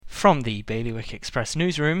From the Bailiwick Express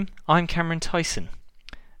Newsroom, I'm Cameron Tyson.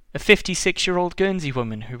 A 56-year-old Guernsey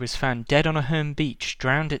woman who was found dead on a Herne beach,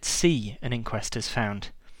 drowned at sea, an inquest has found.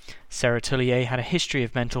 Sarah Tullier had a history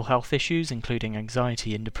of mental health issues, including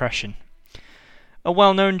anxiety and depression. A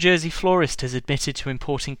well-known Jersey florist has admitted to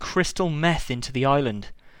importing crystal meth into the island.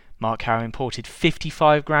 Mark Howe imported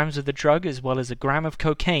 55 grams of the drug as well as a gram of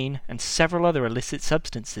cocaine and several other illicit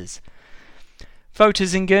substances.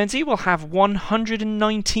 Voters in Guernsey will have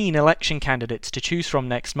 119 election candidates to choose from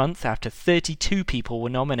next month after 32 people were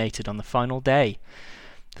nominated on the final day.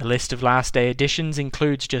 The list of last day additions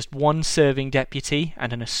includes just one serving deputy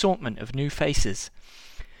and an assortment of new faces.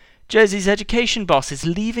 Jersey's education boss is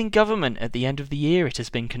leaving government at the end of the year, it has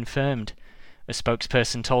been confirmed. A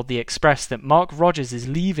spokesperson told the Express that Mark Rogers is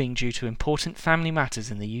leaving due to important family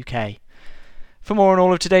matters in the UK. For more on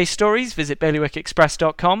all of today's stories, visit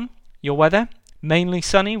bailiwickexpress.com. Your weather? Mainly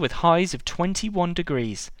sunny with highs of 21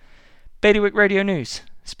 degrees. Bailiwick Radio News,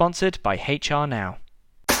 sponsored by HR Now.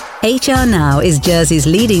 HR Now is Jersey's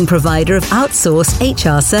leading provider of outsourced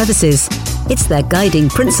HR services. It's their guiding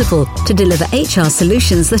principle to deliver HR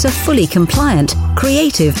solutions that are fully compliant,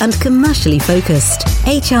 creative and commercially focused.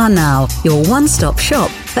 HR Now, your one-stop shop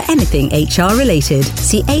for anything HR related.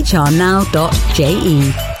 See hrnow.je.